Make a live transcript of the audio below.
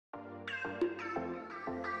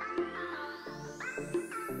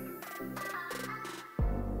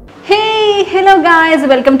hello guys,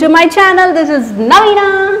 welcome to my channel. This is Naveena.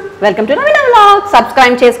 Welcome to Naveena vlog.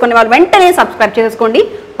 Subscribe చేసుకునే వాళ్ళు వెంటనే subscribe చేసుకోండి.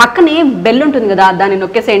 పక్కనే బెల్ ఉంటుంది కదా, దాన్ని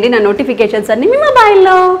నొక్కేసేయండి. నా నోటిఫికేషన్స్ అన్ని మీ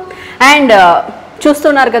మొబైల్లో. అండ్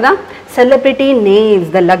చూస్తున్నారు కదా, celebrity nails,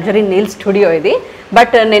 the luxury nail studio ఇది.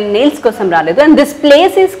 బట్ నేను నెయిల్స్ కోసం రాలేదు. And this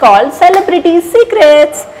place is called celebrity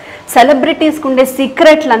secrets. సెలబ్రిటీస్కి ఉండే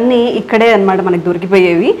సీక్రెట్లు అన్నీ ఇక్కడే అనమాట మనకు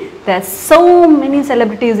దొరికిపోయేవి. They are so many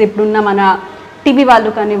celebrities. ఇప్పుడున్న మన టీవీ వాళ్ళు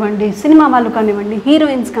కానివ్వండి, సినిమా వాళ్ళు కానివ్వండి,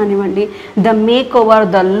 హీరోయిన్స్ కానివ్వండి, the make over,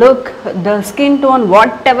 the look, the skin tone,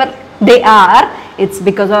 what ever they are, it's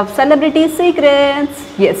because of celebrity secrets.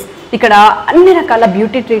 Yes, ఇక్కడ అన్ని రకాల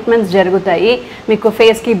బ్యూటీ ట్రీట్మెంట్స్ జరుగుతాయి. మీకు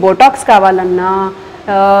ఫేస్కి బోటాక్స్ కావాలన్నా,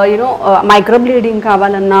 మైక్రోబ్లీడింగ్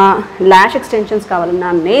కావాలన్నా, ల్యాష్ ఎక్స్టెన్షన్స్ కావాలన్నా,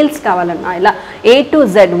 నెయిల్స్ కావాలన్నా, ఇలా A to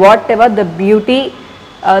Z what ever the beauty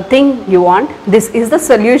thing you want, this is the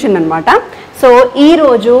solution అనమాట. సో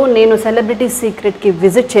ఈరోజు నేను సెలబ్రిటీ సీక్రెట్కి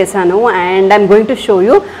విజిట్ చేశాను and I'm going to show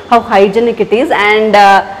you how hygienic it is and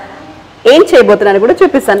ఏం చేయబోతున్నాను కూడా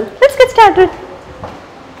చూపిస్తాను. Let's get started.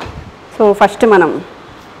 So first మనం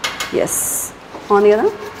yes అవును కదా,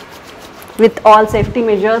 with all safety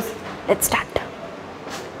measures let's start.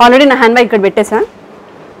 Already నా హ్యాండ్ బ్యాగ్ ఇక్కడ పెట్టేసా.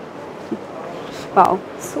 వావ్,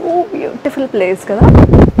 సో బ్యూటిఫుల్ ప్లేస్ కదా.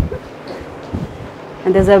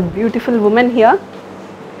 And there's a beautiful woman here.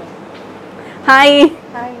 Hi.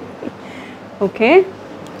 Hi. Okay.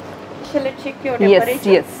 Shall I check your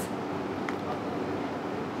temperature? Yes.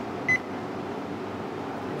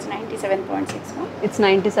 It's 97.6. No? It's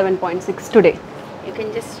 97.6 today. You can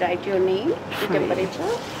just write your name, the temperature,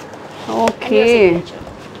 Okay. and your signature.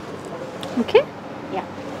 Okay. Yeah.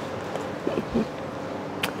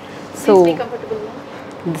 So Please be comfortable now.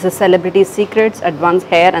 this is Celebrity Secrets Advanced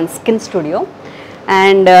Hair and Skin Studio.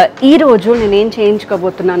 And ఈరోజు నేను ఏం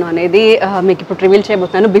చేయించుకోబోతున్నాను అనేది మీకు ఇప్పుడు reveal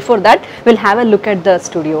చేయబోతున్నాను. Before that will have a look at the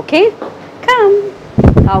studio. Okay, come.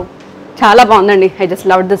 చాలా బాగుందండి. I just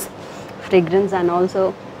love this fragrance and also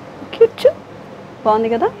cute.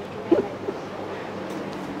 బాగుంది కదా.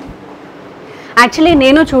 యాక్చువల్లీ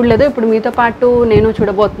నేను చూడలేదు, ఇప్పుడు మీతో పాటు నేను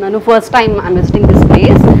చూడబోతున్నాను. First time I'm visiting this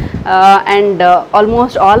place and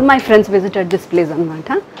almost all my friends visited this place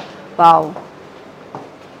అనమాట. Wow,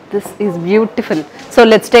 this is beautiful. So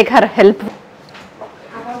let's take her help.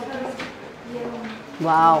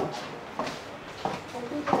 Wow,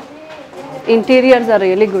 interiors are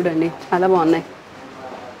really good andi, chala baagunnai.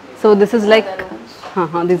 So this is like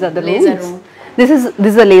these are the Laser rooms. room. This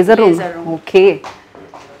is a laser room. Okay,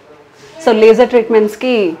 so laser treatments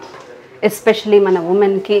ki especially mana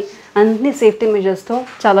women ki anni safety measures tho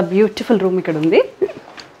chala beautiful room ikkada undi.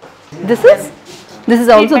 This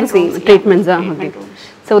is also the same treatments. Okay.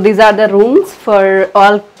 So these are the rooms for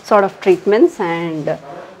all sort of treatments and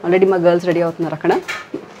already my girls ready అవుతున్నారు అక్కడ.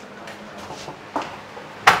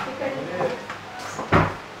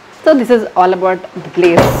 So this is all about the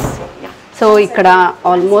place. So ఇక్కడ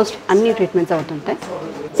almost అన్ని treatments అవుతుంటాయి.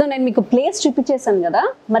 So నేను మీకు place చూపించేసాను కదా,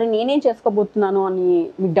 మరి నేనేం చేసుకోబోతున్నాను అని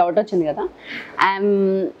మీకు డౌట్ వచ్చింది కదా. I'm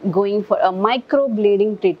going for micro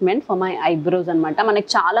బ్లేడింగ్ treatment for my eyebrows అనమాట. మనకి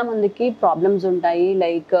చాలా మందికి ప్రాబ్లమ్స్ ఉంటాయి,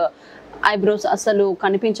 లైక్ ఐబ్రోస్ అసలు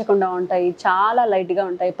కనిపించకుండా ఉంటాయి, చాలా లైట్గా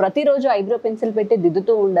ఉంటాయి. ప్రతిరోజు ఐబ్రో పెన్సిల్ పెట్టి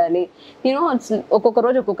దిద్దుతూ ఉండాలి. ఒక్కొక్క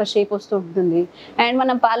రోజు ఒక్కొక్క షేప్ వస్తూ ఉంటుంది. అండ్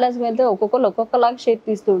మనం పార్లర్స్కి వెళ్తే ఒక్కొక్కరు ఒక్కొక్కలాగా షేప్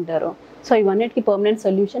తీస్తూ ఉంటారు. సో ఇవన్నిటికీ permanent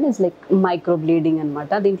solution is like micro బ్లేడింగ్ అనమాట.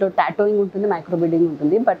 దీంట్లో టాటోయింగ్ ఉంటుంది, మైక్రో బ్లేడింగ్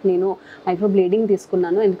ఉంటుంది. బట్ నేను మైక్రో బ్లేడింగ్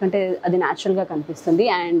తీసుకున్నాను ఎందుకంటే అది న్యాచురల్గా కనిపిస్తుంది.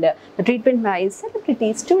 And treatment by celebrity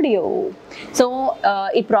studio. So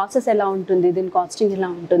ఈ ప్రాసెస్ ఎలా ఉంటుంది, దీని కాస్టింగ్ ఎలా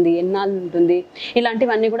ఉంటుంది, ఎన్నాళ్ళు ఉంటుంది,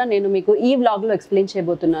 ఇలాంటివన్నీ కూడా నేను మీకు ఈ వ్లాగ్లో ఎక్స్ప్లెయిన్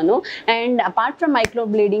చేయబోతున్నాను. అండ్ అపార్ట్ ఫ్రమ్ మైక్రో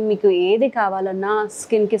బ్లేడింగ్ మీకు ఏది కావాలన్నా,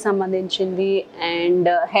 స్కిన్కి సంబంధించింది అండ్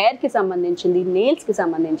హెయిర్కి సంబంధించింది, నెయిల్స్కి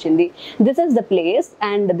సంబంధించింది, this is the place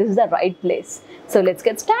and this is the right place. So let's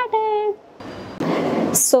get started.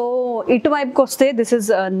 So ఇటువైపుకి వస్తే this is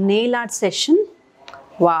nail art session.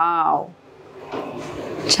 Wow,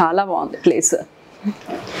 చాలా బాగుంది place.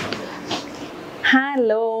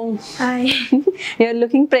 Hello. Hi. You're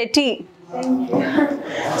looking pretty. Thank you.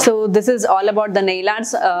 So this is all about the nail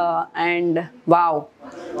arts and wow,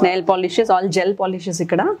 nail polishes, all gel polishes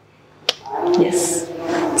ikkada. Yes,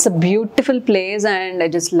 it's a beautiful place and I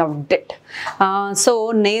just loved it. So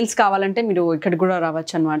nails kavalante meeru ikkada kuda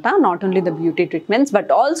ravachu anamata. Not only the beauty treatments but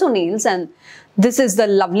also nails, and this is the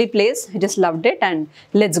lovely place. I just loved it and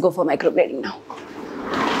let's go for microblading now.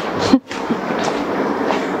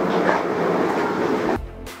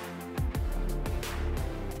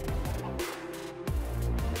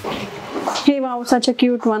 Hey, wow, such a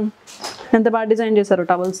cute one. ఎంత బాగా design చేశారు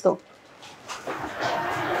టవల్స్తో.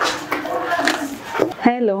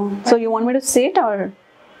 Hello. So you want me to sit or?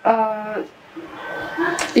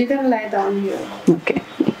 You can lie down here. Okay.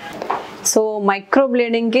 So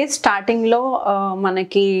మైక్రోబ్లేడింగ్కి స్టార్టింగ్లో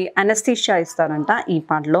మనకి anaesthesia ఇస్తారంట ఈ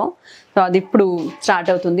పార్ట్లో. So అది ఇప్పుడు స్టార్ట్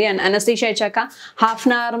అవుతుంది. అండ్ అనస్థీషియా ఇచ్చాక హాఫ్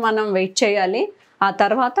అన్ అవర్ మనం వెయిట్ చేయాలి. ఆ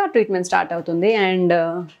తర్వాత ట్రీట్మెంట్ స్టార్ట్ అవుతుంది. And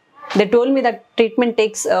they told me that treatment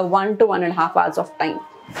takes 1 to 1.5 hours of time.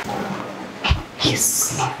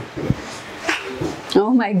 Oh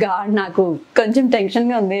my God, నాకు కొంచెం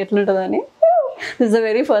టెన్షన్గా ఉంది ఎట్లుంటుందని. This is the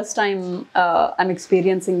very first time I'm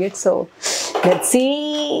experiencing it. So let's see.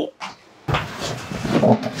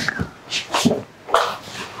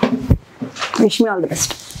 Wish me all the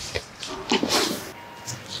best.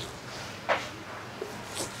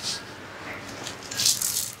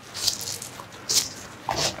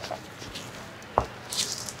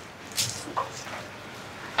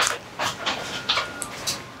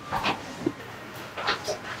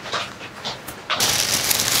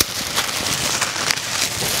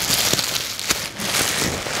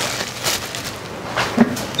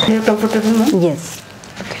 You're comfortable, ma'am? Yes.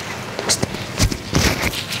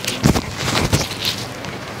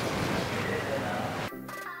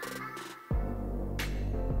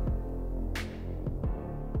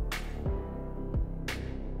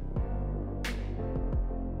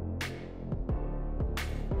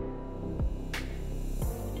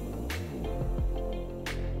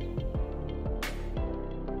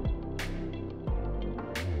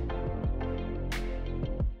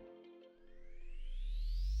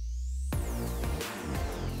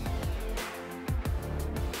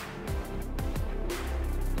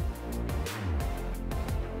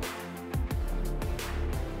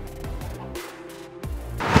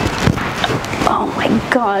 Oh my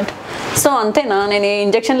god. So అంతేనా? నేను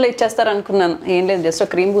ఇంజక్షన్లో ఇచ్చేస్తారు అనుకున్నాను. ఏం లేదు, జస్ట్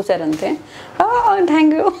క్రీమ్ పూసారు అంతే.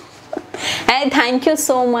 Thank you. And thank you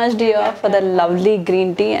so much, dear, for the lovely green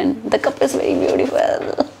tea, and the cup is very beautiful.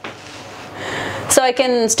 So I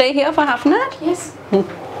can stay here for half an hour? Yes.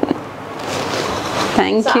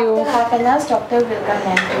 Thank you. After half an hour, doctor will come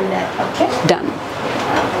and do that. Okay. Done.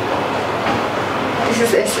 This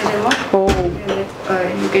is acid remote. Oh.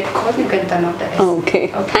 You get cold, you can turn off the AC. Okay.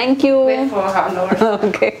 Thank you. Wait for half an hour.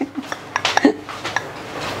 Okay.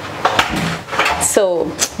 So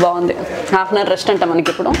బాగుంది. Half an hour rest అంట మనకి.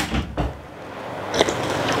 ఇప్పుడు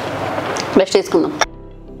rest తీసుకుందాం.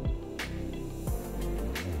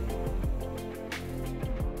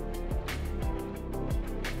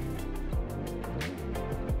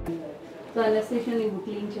 So అనస్థీషియాని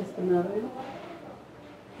clean చేస్తున్నారు.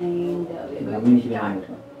 And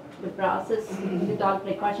the process with all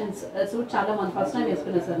precautions. Suit చాలా మంది first time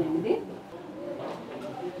వేసుకున్నా sir నేను ఇది.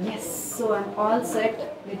 Yes, so I'm all set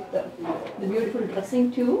with the beautiful dressing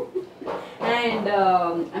too. And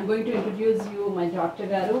I'm going to introduce you my doctor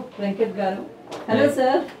garu, Venkat garu. Hello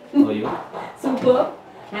sir. How are you? Super.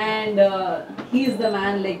 And he is the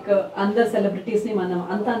man, like అందరు celebrities ని మనం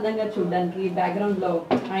అంత అందంగా చూడడానికి background లో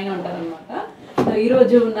ఆయన ఉంటారన్నమాట. So ఈ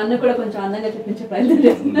రోజు నన్ను కూడా కొంచెం అందంగా చూపించే ప్రయత్నం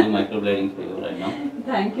చేస్తున్నాను. Microblading for you right now.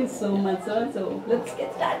 Thank you so much sir. So let's get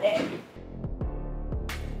started.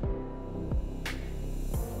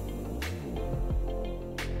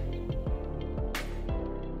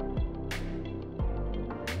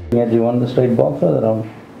 Yeah, do you want the straight box or the round?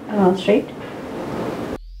 Straight.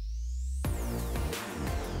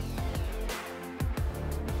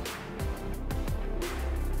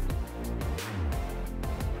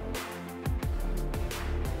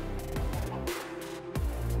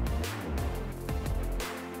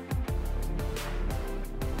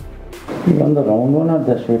 You want the round one or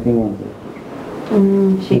the shaping one?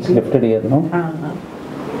 It's lifted here, no?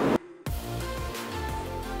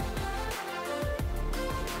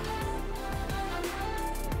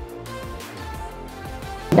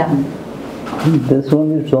 Done. This one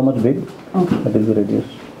is so much big. Okay. That will be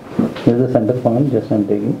reduced. This is the center point, just I'm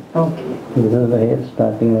taking. Okay. This is the hair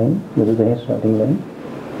starting line. This is the hair starting line.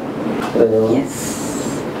 Yes.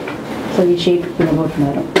 So ఈ shape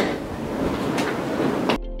తినబోతున్నారు.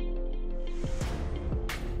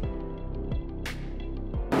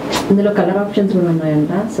 ఇందులో colour options కూడా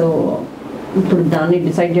ఉన్నాయంట. So ఇప్పుడు దాన్ని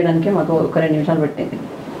decide చేయడానికి మాకు ఒక 2 నిమిషాలు పట్టింది.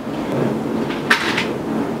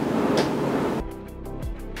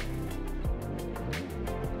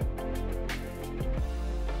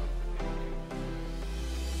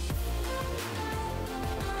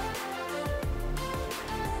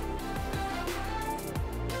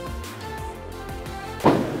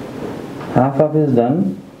 Half of is done.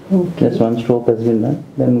 Okay. Just one stroke has been done.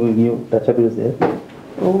 Then we'll give touch up is there.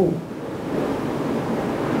 Oh.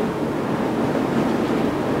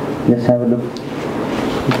 Just have a look.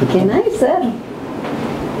 Okay, nice sir.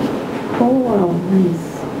 Oh wow, nice.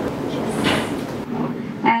 Yes.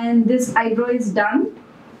 And this eyebrow is done.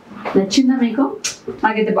 నచ్చిందా మీకు?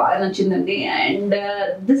 నాకైతే బాగా నచ్చిందండి. And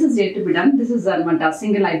this is yet to be done. This is అనమాట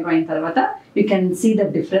single eyebrow అయిన తర్వాత you can see the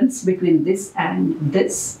difference between this and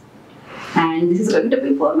this. And this is going to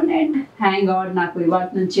be permanent. Hang God, నాకు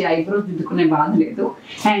ఇవాటి నుంచి ఐబ్రోస్ దిద్దుకునే బాధ లేదు.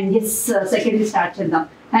 అండ్ ఎస్, సెకండ్ స్టార్ట్ చేద్దాం.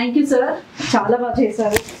 Thank you sir, చాలా బాగా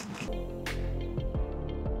చేశారు.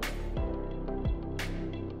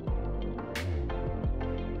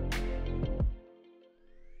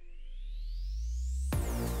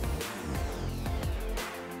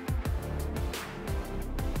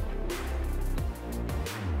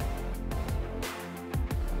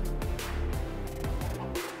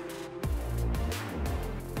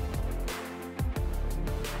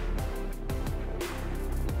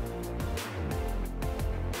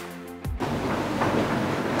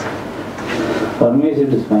 For me,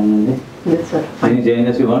 it is fine only. Yes sir. Any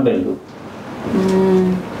changes you want, I'll do.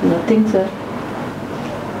 Nothing sir.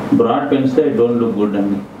 Broad pens, they don't look good on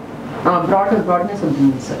me. Broadness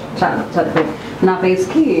ఉంటుంది sir, చాలా సరిపోయింది నా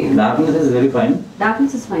ఫేస్కి. Darkness is very fine.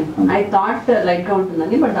 Darkness is fine. I thought లైట్గా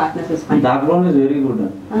ఉంటుందని, but darkness is fine. Dark brown is very good.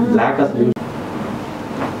 Black as blue.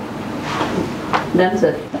 Done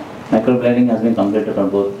sir. Microblading has been completed on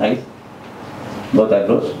both eyes, both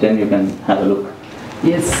eyebrows. Then you can have a look.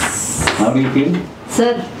 Yes. How do you feel?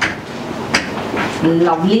 Sir,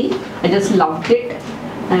 lovely. I just loved it.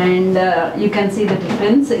 And you can see the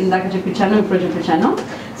difference. ఇందాక చూపించాను, ఇప్పుడు చూపించాను.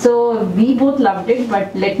 So we both loved it, but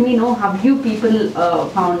let me know how you people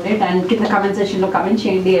found it, and కింద comment section లో comment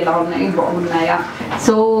చేయండి ఎలా ఉన్నాయి, బాగున్నాయా.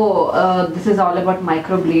 So this is all about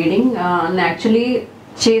microblading. And actually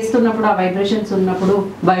చేస్తున్నప్పుడు ఆ వైబ్రేషన్స్ ఉన్నప్పుడు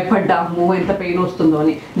భయపడ్డాము ఎంత పెయిన్ వస్తుందో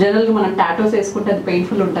అని. జనరల్గా మనం టాటోస్ వేసుకుంటే అది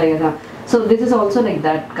పెయిన్ఫుల్ ఉంటాయి కదా. So this is also like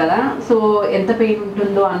that కదా. సో ఎంత పెయిన్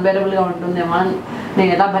ఉంటుందో, అన్బేరబుల్గా ఉంటుందేమో అని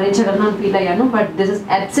నేను ఎలా భరించగలను అని ఫీల్ అయ్యాను. But this is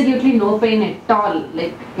absolutely no pain at all.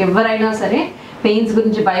 Like ఎవరైనా సరే పెయిన్స్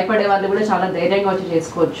గురించి భయపడే వాళ్ళు కూడా చాలా ధైర్యంగా వచ్చి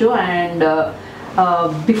చేసుకోవచ్చు. అండ్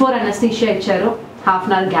బిఫోర్ అనస్థీషియా ఇచ్చారు, హాఫ్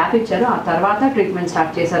అన్ అవర్ గ్యాప్ ఇచ్చారు, ఆ తర్వాత ట్రీట్మెంట్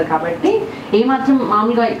స్టార్ట్ చేశారు. కాబట్టి ఏమాత్రం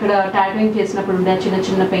మామూలుగా ఇక్కడ టాటోయింగ్ చేసినప్పుడు ఉండే చిన్న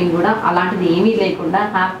చిన్న పెయిన్ కూడా అలాంటిది ఏమీ లేకుండా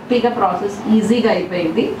హ్యాపీగా ప్రాసెస్ ఈజీగా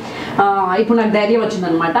అయిపోయింది. ఇప్పుడు నాకు ధైర్యం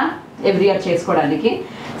వచ్చిందనమాట ఎవ్రీ ఇయర్ చేసుకోవడానికి.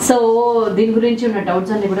 సో దీని గురించి ఉన్న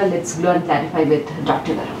డౌట్స్ అన్ని కూడా let's go and clarify with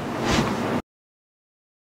doctor గారు.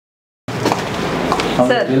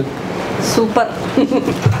 Sir super.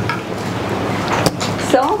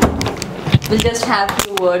 So we'll just have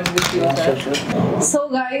few words with you, sir. Sure. So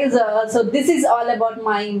guys, so this is all about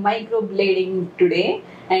my microblading today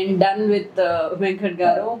and done with Venkat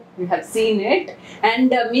garu. You have seen it.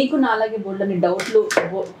 And meeku na alage boldani doubtlu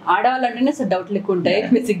aadavalantene so doubtlu ekkuntayi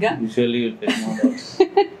basic ga. Usually you get more doubts.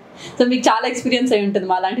 So meeku chaala experience ayi untadi,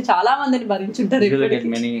 maalanti chaala mandini bharinchuntaru. You get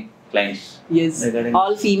many clients. Yes,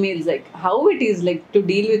 all females. Like how it is like to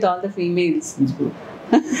deal with all the females. It's good.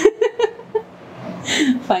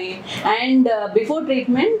 Fine. And before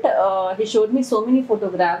treatment he showed me so many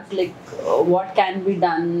photographs like what can be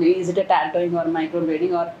done. Is it a tattooing or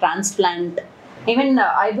microblading or transplant, even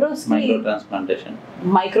eyebrows ki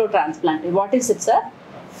micro transplant. What is it sir?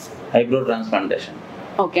 Eyebrow transplantation.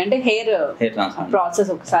 Okay, and hair transplant process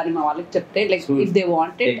ఒకసారి మా వాళ్ళకి చెప్తే like so if they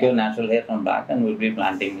want it, take your natural hair from back and we'll be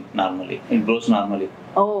planting it normally. It grows normally.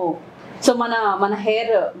 Oh, so మన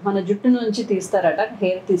hair మన జుట్టు నుంచి తీస్తారట,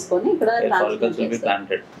 hair తీసుకొని ఇక్కడ follicles will be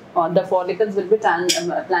planted. The follicles will be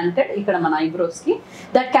planted ఇక్కడ మన eyebrows కి.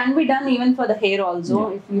 That can be done even for the hair also.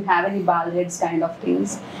 Yeah. If you have any bald heads kind of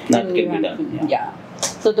things, that can be done. Yeah.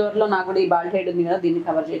 So త్వరలో నాకు కూడా ఈ bald head ఉంది కదా, దీన్ని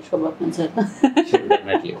కవర్ చేసుకోబోతున్నాను sir. Sure,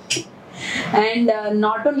 definitely. And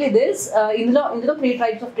not only this, ఇందులో 3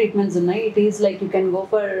 types of treatments ఉన్నాయి. It is like you can go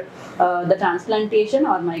for the transplantation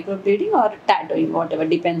or microblading or tattooing, whatever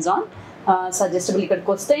depends on. Suggestible ఇక్కడికి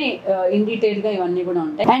వస్తే ఇన్ డీటెయిల్ గా ఇవన్నీ కూడా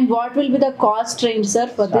ఉంటాయి. And what will be the cost range sir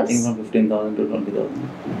for this? Starting from 15,000 to 20,000.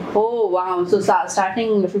 Oh wow. So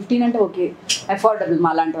starting 15 అంటే okay, affordable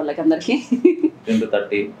మా లాంటి వాళ్ళకి అందరికి. 10 to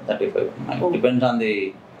 30, 35. Depends on the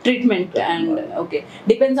treatment. And okay,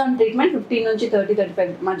 depends on treatment. 15 నుంచి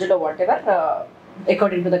 30-35 మధ్యలో whatever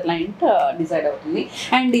according to the client decide అవుతుంది.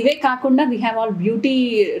 And ఇవే కాకుండా we have all beauty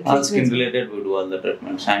treatments. All skin related we do all the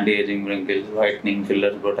treatments. Anti-aging, wrinkles, whitening,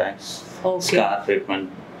 fillers, botox, scar treatment.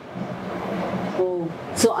 Oh,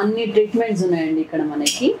 so అన్ని treatments ఉన్నాయండి ఇక్కడ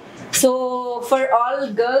మనకి. So for all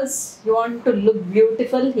girls you want to look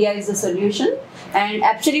beautiful, here is the solution. And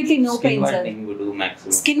absolutely no pain sir. Skin whitening we do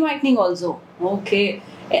maximum. Skin whitening also. Okay.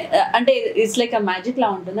 అంటే it's like a magic లా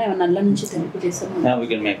ఉంటుందా, ఏమన్నా నల్ల నుంచి తెలుపు చేస్తాము? Yeah, we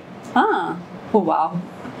can make. Oh wow.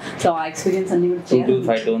 So our experience అన్ని కూడా 2 to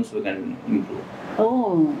 5 tones we can improve.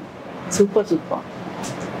 Oh, super.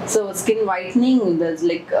 So skin whitening, there's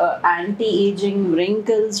like anti-aging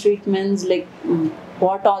wrinkles treatments, like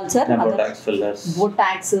what also? Yeah, Botox fillers.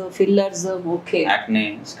 Botox fillers. Okay.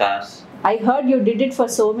 Acne, scars. I heard you did it for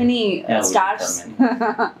so many Yeah, stars.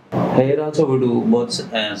 Hair also we do both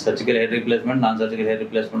surgical hair replacement, non-surgical hair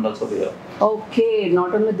replacement also we have. Okay,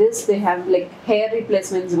 not only this, they have like hair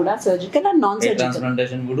replacements, good, surgical and Hair non-surgical.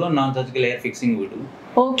 transplantation we do, non-surgical hair fixing we do.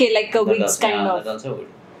 Okay, like a wigs kind of. That also we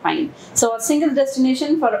do. Fine. So a single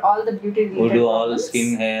destination for all the beauty related We do all problems?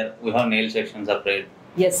 skin, hair. We have nail section separate.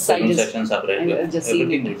 Yes, Salon section separate. I just seen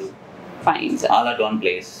Everything it. we do. Fine, sir. All at one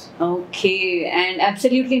place. Okay, and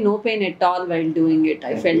absolutely no pain at all while doing it.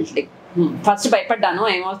 I felt like first భయపడ్డాను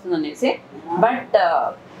ఏమవుతుంది అనేసి, but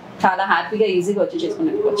చాలా హ్యాపీగా ఈజీగా వచ్చి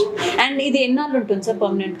చేసుకునేసుకోవచ్చు. And ఇది ఎన్నాళ్ళు ఉంటుంది సార్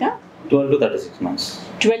పర్మనెంట్గా? 12 to 36 months.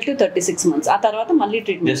 12 to 36 months. ఆ తర్వాత మళ్ళీ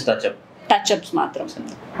treatment? Just touch up. Touch-ups మాత్రం.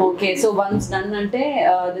 ఓకే, సో వన్స్ డన్ అంటే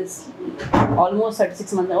this almost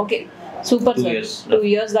 36 months. Okay, super sir. 2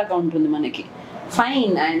 years దాకా ఉంటుంది మనకి.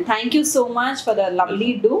 Fine, and thank you so much for the lovely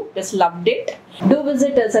do. Just loved it. Do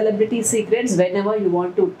visit Celebrity Secrets whenever you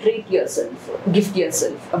want to treat yourself, gift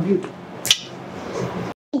yourself a beauty.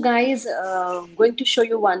 Guys, going to show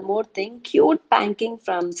you one more thing. Cute packing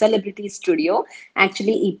from Celebrity Studio.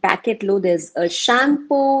 Actually, in packet low, there's a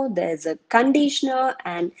shampoo, there's a conditioner,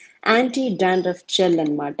 and anti-dandruff gel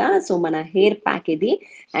and mata. So, mana hair pack idi.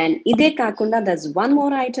 And ide kakunda, there's one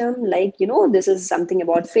more item. Like, you know, this is something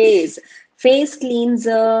about face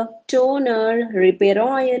cleanser, toner, repair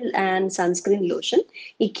oil, and sunscreen lotion.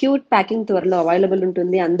 ఈ cute packing త్వరలో available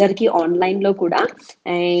ఉంటుంది అందరికీ online లో కూడా.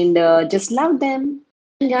 And just love them.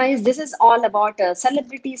 Guys, this is all about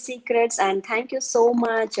Celebrity Secrets, and thank you so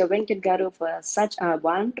much, Venkat Garu, for such a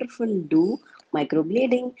wonderful do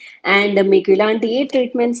microblading. And మీకు ఇలాంటి ఏ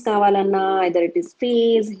treatments కావాలన్నా, either it is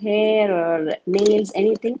face, hair, or nails,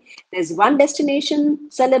 anything, there's one destination,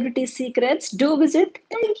 Celebrity Secrets. Do visit.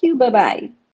 Thank you. Bye bye.